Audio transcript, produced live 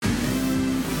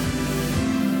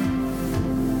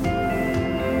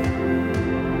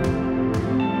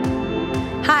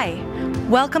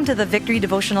Welcome to the Victory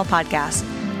Devotional Podcast.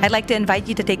 I'd like to invite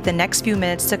you to take the next few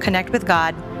minutes to connect with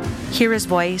God, hear His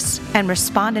voice, and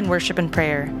respond in worship and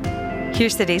prayer.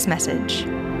 Here's today's message.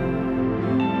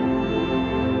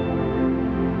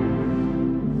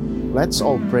 Let's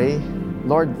all pray.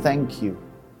 Lord, thank you.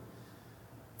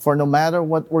 For no matter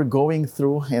what we're going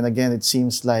through, and again, it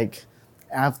seems like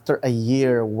after a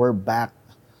year, we're back,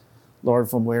 Lord,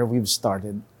 from where we've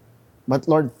started. But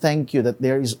Lord, thank you that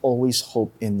there is always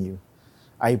hope in you.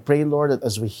 I pray, Lord, that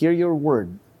as we hear your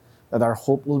word, that our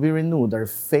hope will be renewed, our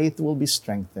faith will be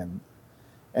strengthened,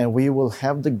 and we will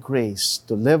have the grace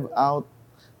to live out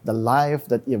the life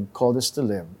that you have called us to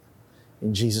live.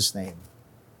 In Jesus' name,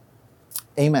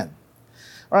 amen.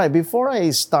 All right, before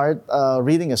I start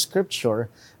reading a scripture,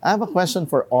 I have a question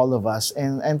for all of us,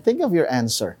 and think of your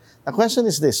answer. The question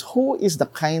is this: who is the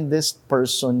kindest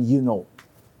person you know?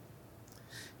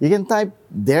 You can type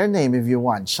their name if you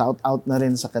want. Shout out na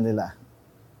rin sa kanila.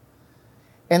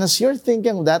 And as you're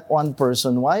thinking of that one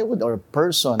person, or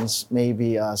persons,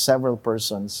 maybe several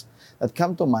persons that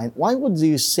come to mind, why would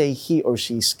you say he or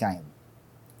she is kind?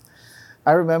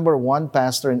 I remember one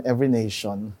pastor in every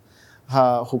nation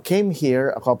who came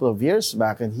here a couple of years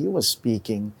back, and he was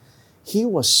speaking. He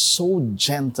was so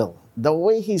gentle. The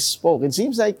way he spoke, it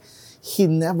seems like he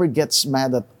never gets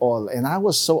mad at all. And I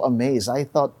was so amazed. I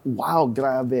thought, wow,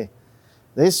 grabe.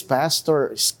 This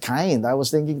pastor is kind. I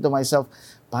was thinking to myself,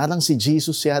 parang si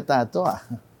Jesus yata to ah.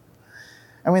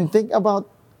 I mean, think about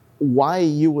why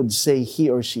you would say he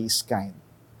or she is kind.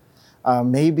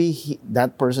 Maybe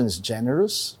that person is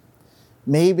generous.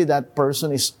 Maybe that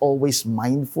person is always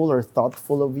mindful or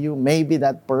thoughtful of you. Maybe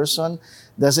that person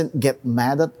doesn't get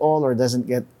mad at all or doesn't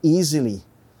get easily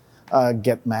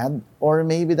get mad. Or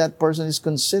maybe that person is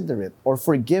considerate or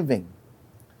forgiving.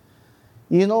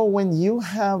 You know, when you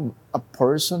have a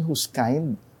person who's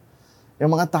kind,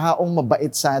 yung mga taong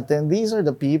mabait sa atin, these are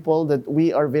the people that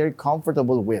we are very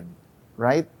comfortable with,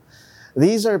 right?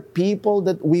 These are people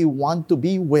that we want to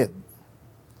be with.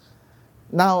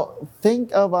 Now,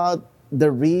 think about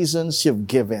the reasons you've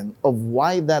given of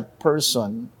why that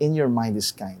person in your mind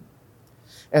is kind.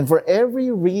 And for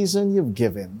every reason you've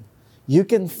given, you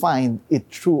can find it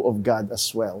true of God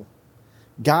as well.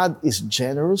 God is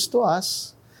generous to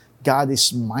us. God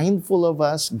is mindful of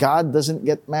us. God doesn't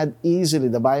get mad easily.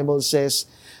 The Bible says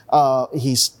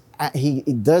he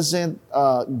doesn't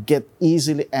get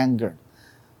easily angered.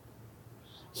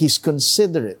 He's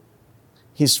considerate.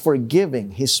 He's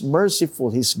forgiving. He's merciful.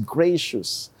 He's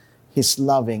gracious. He's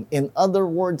loving. In other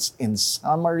words, in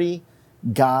summary,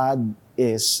 God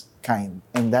is kind.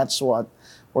 And that's what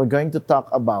we're going to talk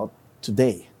about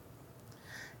today.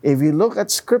 If you look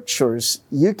at scriptures,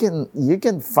 you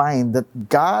can find that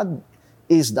God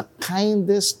is the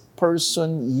kindest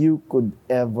person you could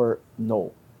ever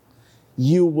know.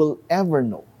 You will ever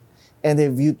know. And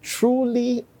if you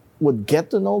truly would get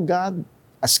to know God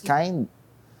as kind,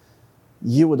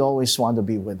 you would always want to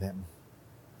be with Him.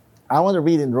 I want to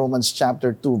read in Romans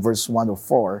chapter 2, verse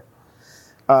 1-4,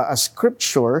 a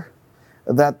scripture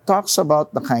that talks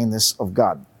about the kindness of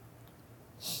God.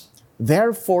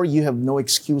 Therefore, you have no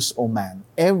excuse, O man,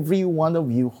 every one of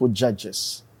you who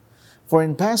judges. For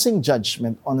in passing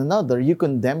judgment on another, you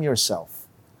condemn yourself,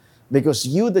 because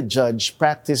you, the judge,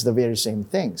 practice the very same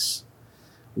things.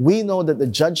 We know that the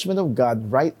judgment of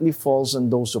God rightly falls on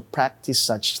those who practice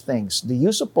such things. Do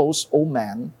you suppose, O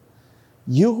man,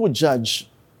 you who judge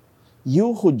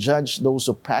those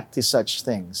who practice such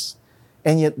things,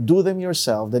 and yet do them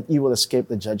yourself, that you will escape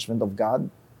the judgment of God?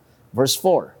 Verse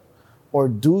 4. Or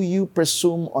do you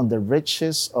presume on the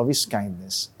riches of His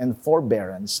kindness and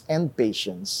forbearance and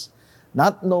patience,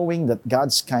 not knowing that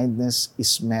God's kindness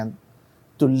is meant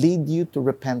to lead you to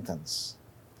repentance?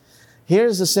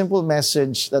 Here's a simple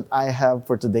message that I have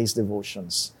for today's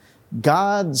devotions.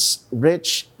 God's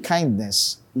rich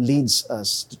kindness leads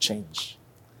us to change.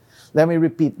 Let me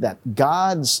repeat that.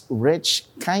 God's rich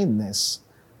kindness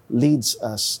leads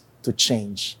us to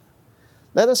change.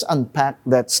 Let us unpack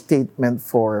that statement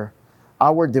for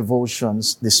our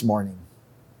devotions this morning.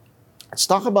 Let's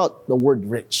talk about the word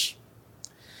rich.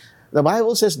 The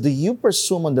Bible says, do you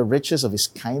presume on the riches of His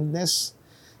kindness?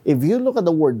 If you look at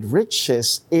the word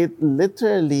riches, it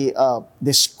literally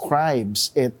describes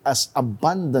it as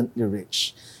abundantly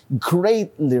rich,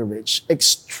 greatly rich,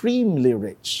 extremely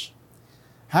rich.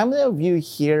 How many of you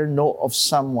here know of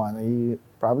someone, you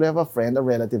probably have a friend or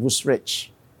relative who's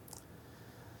rich?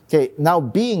 Okay, now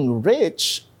being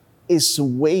rich is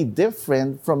way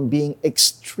different from being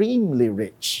extremely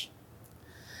rich.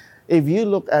 If you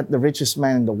look at the richest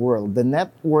man in the world, the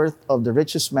net worth of the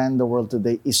richest man in the world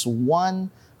today is $100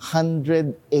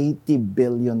 $180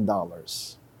 billion.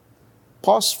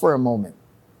 Pause for a moment.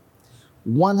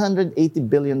 $180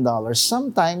 billion.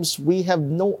 Sometimes we have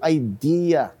no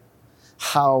idea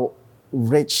how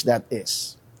rich that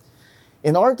is.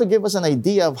 In order to give us an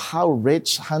idea of how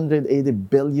rich $180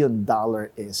 billion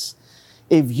is,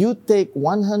 if you take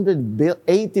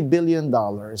 $180 billion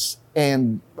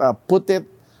and put it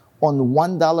on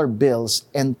 $1 bills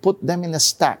and put them in a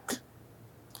stack,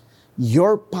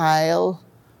 your pile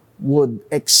would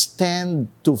extend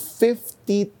to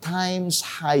 50 times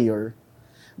higher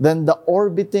than the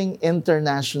orbiting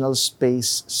International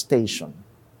Space Station.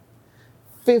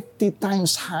 50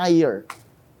 times higher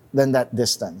than that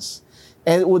distance.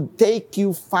 And it would take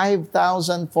you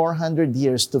 5,400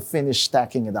 years to finish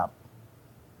stacking it up.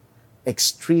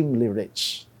 Extremely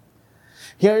rich.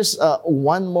 Here's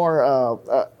one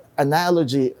more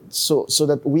analogy so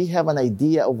that we have an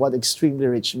idea of what extremely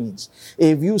rich means.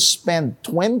 If you spend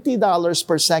 $20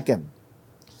 per second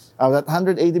of that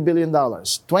 $180 billion,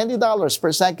 $20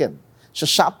 per second, sa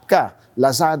shop ka,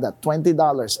 Lazada,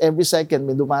 $20, every second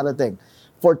may dumarating.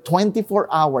 For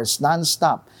 24 hours,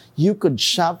 non-stop, you could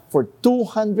shop for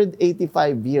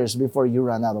 285 years before you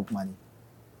run out of money.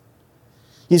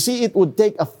 You see, it would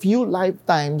take a few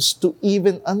lifetimes to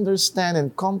even understand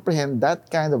and comprehend that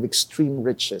kind of extreme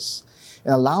riches.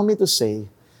 And allow me to say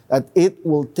that it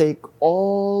will take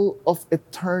all of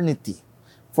eternity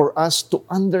for us to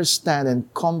understand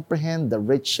and comprehend the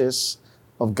riches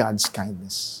of God's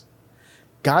kindness.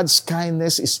 God's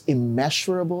kindness is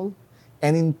immeasurable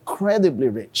and incredibly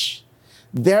rich.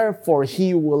 Therefore,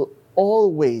 He will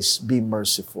always be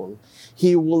merciful.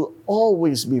 He will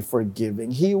always be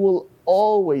forgiving. He will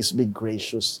always be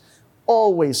gracious,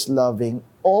 always loving,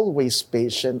 always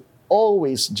patient,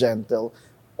 always gentle,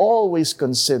 always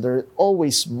considerate,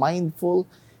 always mindful,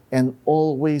 and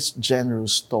always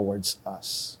generous towards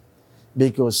us.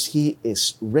 Because He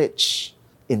is rich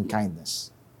in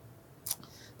kindness.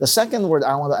 The second word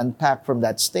I want to unpack from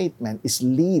that statement is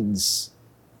leads.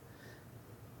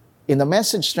 In the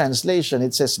Message translation,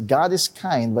 it says, God is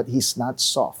kind, but He's not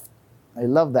soft. I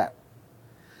love that.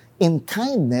 In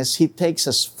kindness, He takes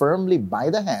us firmly by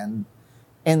the hand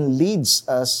and leads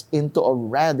us into a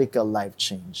radical life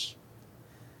change.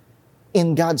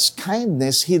 In God's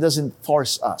kindness, He doesn't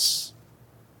force us.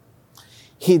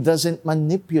 He doesn't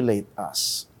manipulate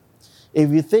us.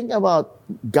 If you think about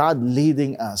God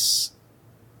leading us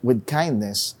with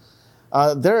kindness,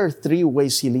 there are three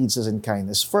ways He leads us in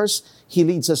kindness. First, He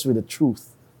leads us with the truth.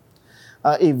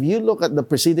 If you look at the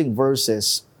preceding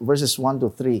verses 1 to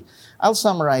 3, I'll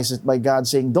summarize it by God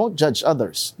saying, don't judge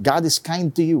others. God is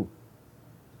kind to you.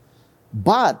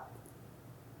 But,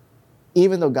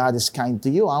 even though God is kind to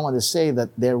you, I want to say that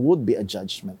there would be a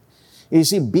judgment. You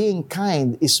see, being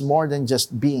kind is more than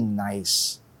just being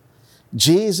nice.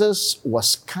 Jesus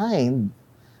was kind,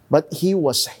 but He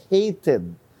was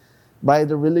hated by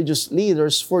the religious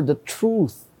leaders for the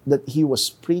truth that He was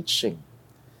preaching.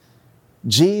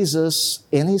 Jesus,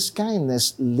 in His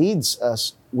kindness, leads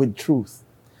us with truth.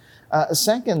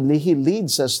 Secondly, He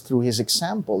leads us through His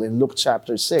example. In Luke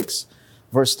chapter 6,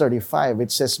 verse 35,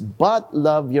 it says, but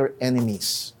love your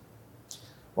enemies.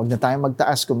 Huwag na tayo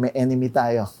magtaas kung may enemy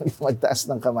tayo. Magtaas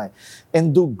ng kamay.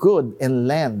 And do good and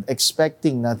lend,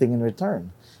 expecting nothing in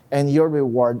return. And your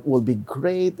reward will be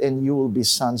great, and you will be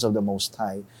sons of the Most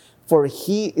High. For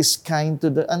He is kind to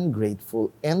the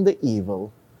ungrateful and the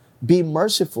evil. Be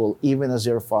merciful, even as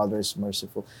your Father is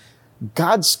merciful.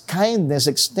 God's kindness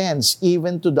extends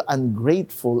even to the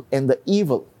ungrateful and the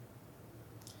evil.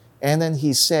 And then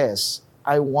He says,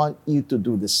 I want you to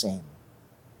do the same.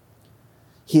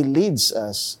 He leads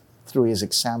us through His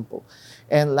example.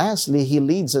 And lastly, He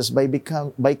leads us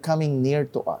by coming near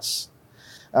to us.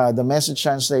 The Message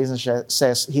translation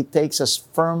says, He takes us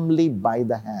firmly by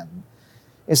the hand.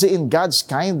 You see, in God's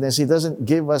kindness, He doesn't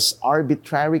give us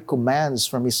arbitrary commands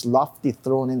from His lofty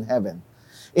throne in heaven.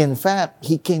 In fact,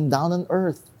 He came down on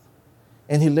earth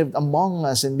and He lived among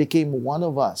us and became one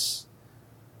of us.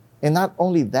 And not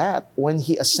only that, when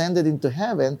He ascended into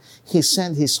heaven, He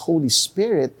sent His Holy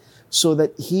Spirit so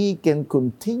that He can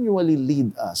continually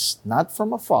lead us, not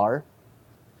from afar,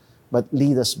 but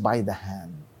lead us by the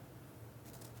hand.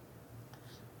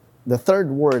 The third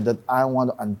word that I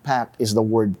want to unpack is the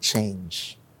word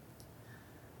change.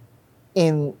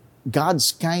 In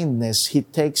God's kindness, He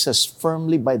takes us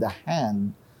firmly by the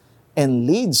hand and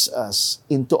leads us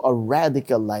into a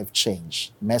radical life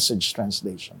change. Message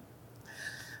translation.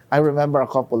 I remember a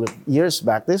couple of years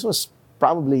back, this was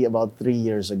probably about 3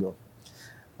 years ago.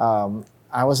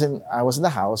 I was in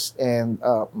the house, and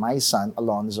my son,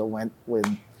 Alonzo, went with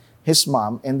his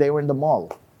mom, and they were in the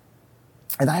mall.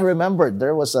 And I remembered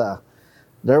there was a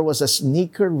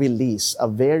sneaker release, a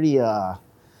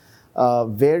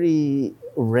very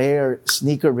rare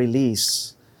sneaker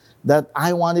release that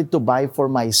I wanted to buy for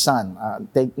my son.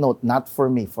 Take note, not for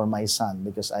me, for my son,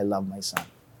 because I love my son.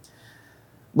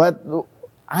 But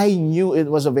I knew it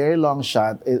was a very long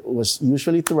shot. It was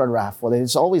usually through a raffle, and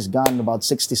it's always gone in about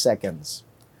 60 seconds.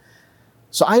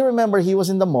 So I remember he was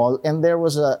in the mall, and there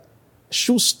was a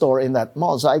shoe store in that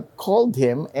mall. So I called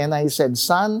him, and I said,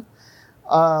 son,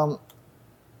 um,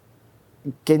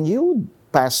 can you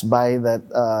pass by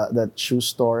that shoe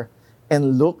store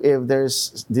and look if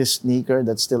there's this sneaker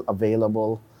that's still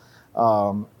available?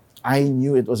 I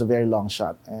knew it was a very long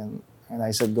shot, and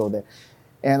I said, go there.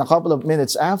 And a couple of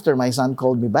minutes after, my son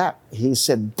called me back. He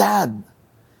said, Dad,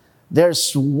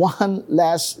 there's one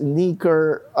last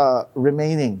sneaker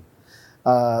remaining.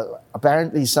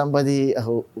 Apparently, somebody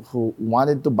who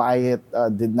wanted to buy it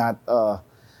did not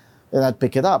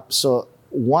pick it up. So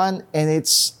one, and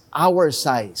it's our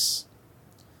size.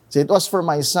 So it was for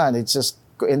my son. It's just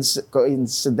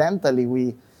coincidentally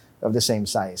we have the same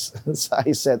size. So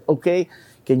I said, okay,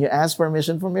 can you ask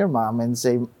permission from your mom and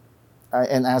say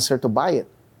and ask her to buy it?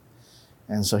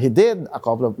 And so he did. A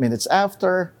couple of minutes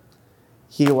after,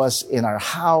 he was in our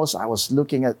house. I was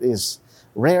looking at his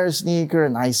rare sneaker,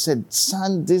 and I said,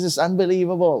 son, this is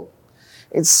unbelievable.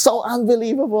 It's so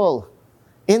unbelievable.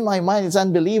 In my mind, it's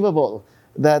unbelievable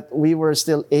that we were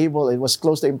still able, it was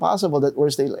close to impossible that we're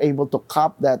still able to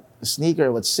cop that sneaker.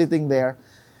 It was sitting there.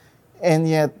 And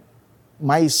yet,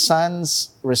 my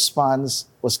son's response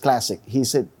was classic. He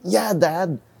said, yeah,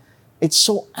 Dad, it's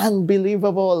so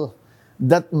unbelievable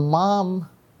that Mom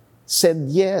said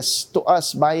yes to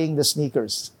us buying the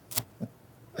sneakers.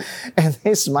 And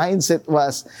his mindset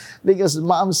was, because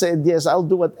Mom said yes, I'll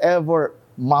do whatever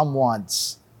Mom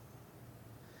wants.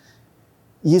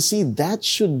 You see, that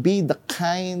should be the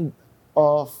kind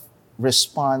of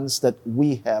response that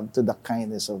we have to the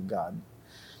kindness of God.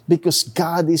 Because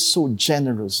God is so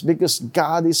generous, because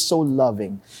God is so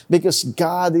loving, because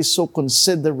God is so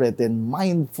considerate and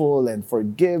mindful and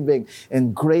forgiving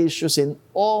and gracious in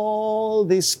all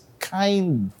these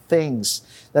kind things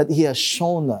that He has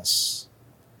shown us.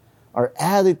 Our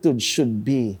attitude should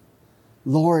be,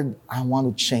 Lord, I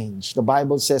want to change. The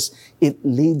Bible says it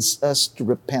leads us to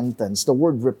repentance. The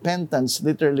word repentance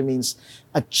literally means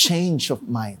a change of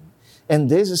mind. And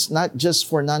this is not just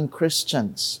for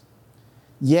non-Christians.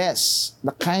 Yes,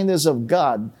 the kindness of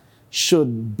God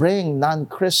should bring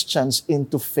non-Christians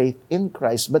into faith in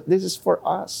Christ, but this is for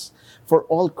us, for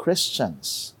all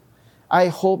Christians. I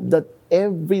hope that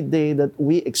every day that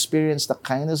we experience the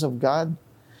kindness of God,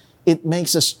 it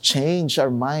makes us change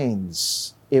our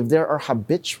minds. If there are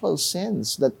habitual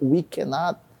sins that we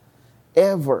cannot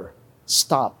ever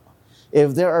stop,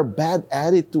 if there are bad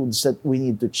attitudes that we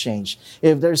need to change,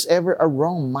 if there's ever a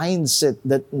wrong mindset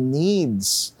that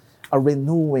needs a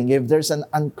renewing, if there's an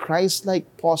unchristlike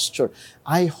posture,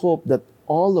 I hope that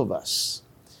all of us,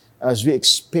 as we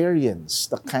experience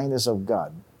the kindness of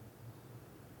God,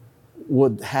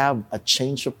 would have a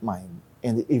change of mind,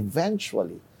 and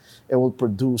eventually it will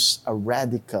produce a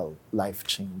radical life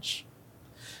change.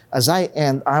 As I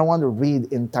end, I want to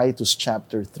read in Titus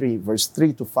chapter 3, verse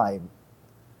 3 to 5,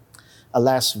 a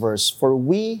last verse. For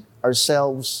we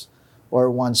ourselves were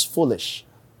once foolish,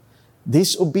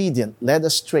 disobedient, led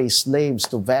astray, slaves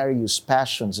to various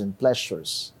passions and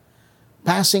pleasures,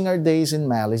 passing our days in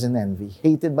malice and envy,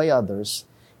 hated by others,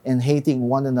 and hating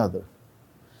one another.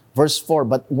 Verse 4,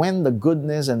 but when the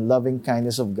goodness and loving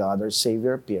kindness of God, our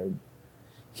Savior, appeared,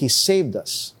 He saved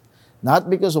us, not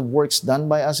because of works done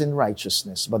by us in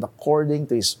righteousness, but according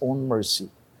to His own mercy,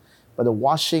 by the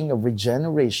washing of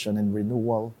regeneration and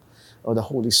renewal of the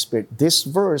Holy Spirit. This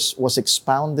verse was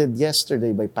expounded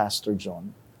yesterday by Pastor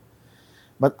John.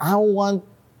 But I want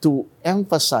to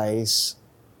emphasize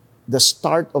the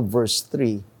start of verse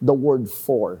 3, the word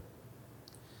for.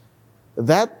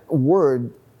 That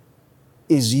word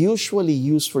is usually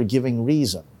used for giving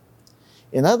reason.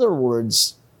 In other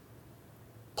words,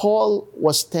 Paul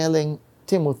was telling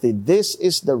Timothy, this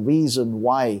is the reason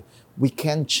why we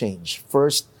can change.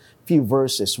 First few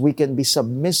verses, we can be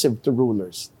submissive to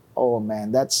rulers. Oh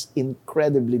man, that's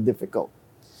incredibly difficult,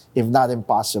 if not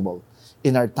impossible,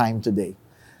 in our time today.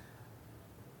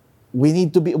 We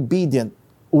need to be obedient.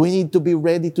 We need to be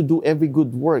ready to do every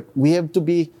good work. We have to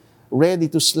be ready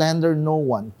to slander no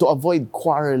one, to avoid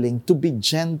quarreling, to be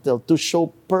gentle, to show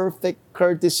perfect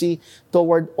courtesy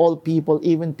toward all people,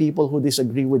 even people who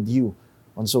disagree with you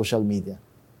on social media.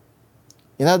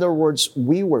 In other words,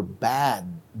 we were bad,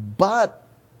 but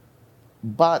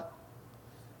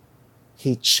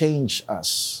He changed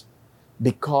us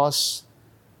because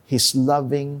His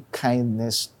loving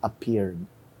kindness appeared.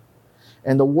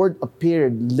 And the word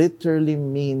appeared literally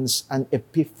means an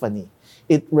epiphany.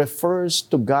 It refers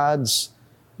to God's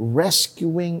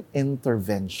rescuing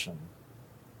intervention.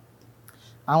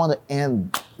 I want to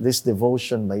end this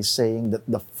devotion by saying that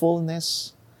the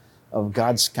fullness of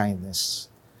God's kindness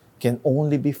can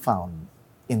only be found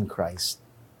in Christ.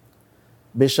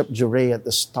 Bishop Jure at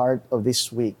the start of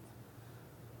this week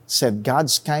said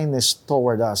God's kindness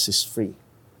toward us is free,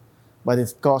 but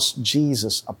it cost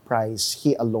Jesus a price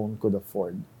He alone could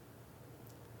afford.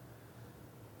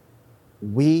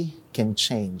 We can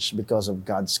change because of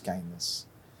God's kindness,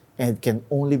 and it can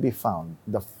only be found,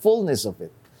 the fullness of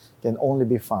it can only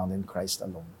be found in Christ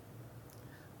alone.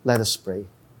 Let us pray.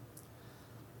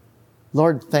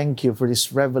 Lord, thank you for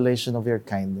this revelation of your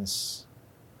kindness,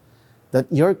 that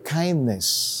your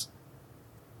kindness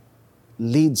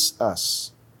leads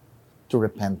us to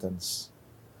repentance.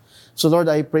 So Lord,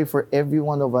 I pray for every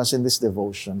one of us in these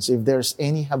devotions, if there's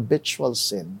any habitual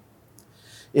sin,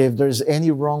 if there's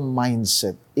any wrong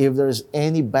mindset, if there's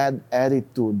any bad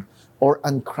attitude or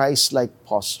unchristlike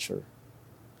posture,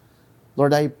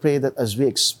 Lord, I pray that as we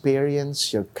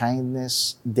experience your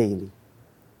kindness daily,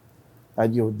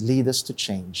 that you would lead us to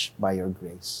change by your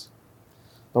grace.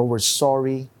 Lord, we're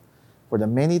sorry for the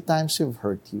many times we've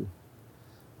hurt you,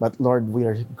 but Lord, we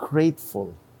are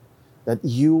grateful that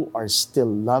you are still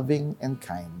loving and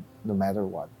kind no matter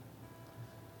what.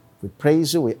 We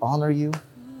praise you, we honor you.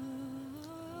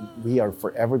 We are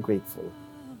forever grateful.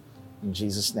 In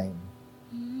Jesus' name,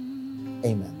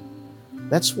 amen.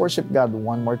 Let's worship God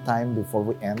one more time before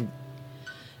we end.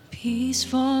 Peace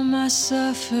for my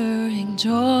suffering,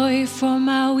 joy for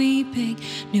my weeping.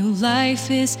 New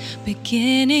life is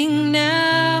beginning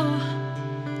now.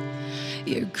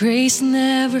 Your grace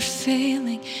never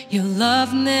failing, your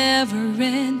love never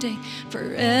ending.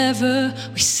 Forever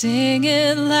we sing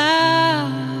it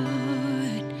loud.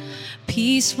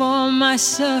 Peace for my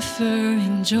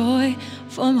suffering, joy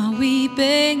for my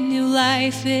weeping. New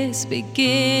life is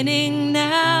beginning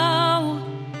now.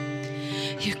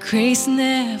 Your grace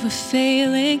never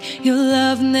failing, your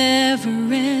love never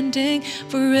ending.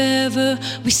 Forever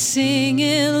we sing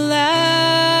it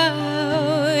loud.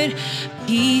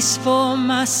 Peace for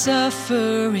my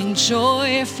suffering,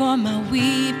 joy for my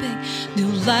weeping.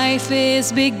 New life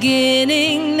is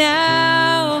beginning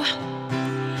now.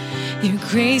 Your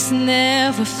grace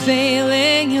never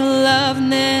failing, your love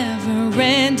never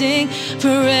ending.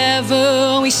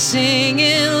 Forever we sing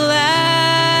it loud.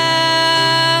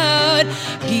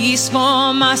 Peace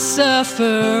for my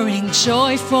suffering,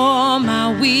 joy for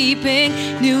my weeping.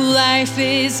 New life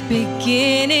is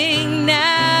beginning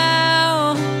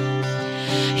now.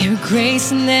 Your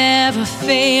grace never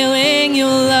failing, your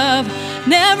love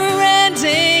never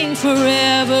ending.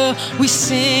 Forever we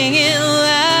sing it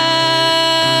loud.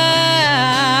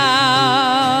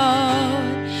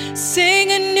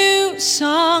 Sing a new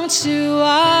song to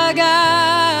our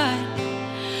God,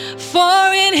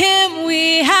 for in Him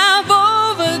we have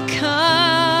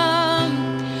overcome.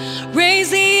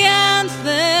 Raise the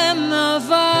anthem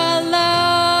of our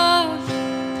love.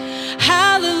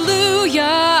 Hallelujah,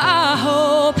 our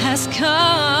hope has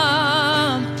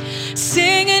come.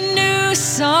 Sing a new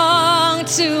song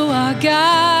to our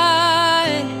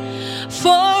God,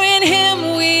 for in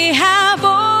Him we have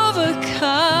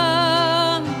overcome.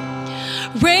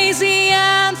 Raise the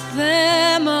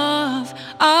anthem of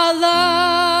our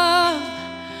love.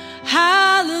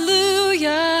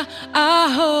 Hallelujah, our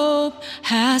hope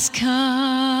has come.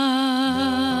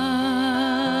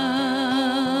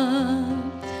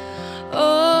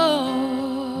 Oh,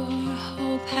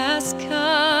 hope has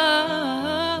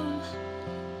come.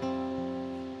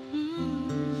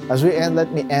 As we end,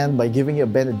 let me end by giving you a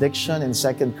benediction in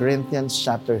 2 Corinthians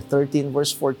chapter 13,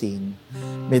 verse 14.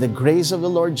 May the grace of the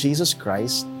Lord Jesus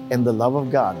Christ and the love of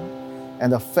God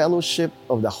and the fellowship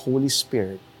of the Holy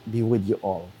Spirit be with you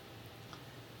all.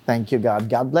 Thank you, God.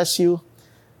 God bless you.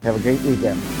 Have a great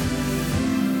weekend.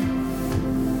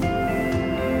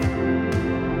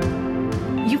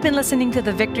 You've been listening to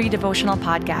the Victory Devotional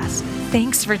Podcast.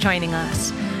 Thanks for joining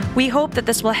us. We hope that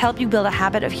this will help you build a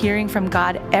habit of hearing from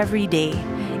God every day.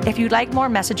 If you'd like more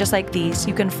messages like these,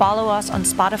 you can follow us on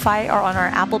Spotify or on our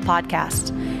Apple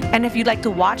Podcast. And if you'd like to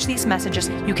watch these messages,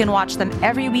 you can watch them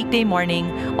every weekday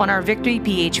morning on our Victory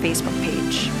PH Facebook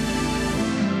page.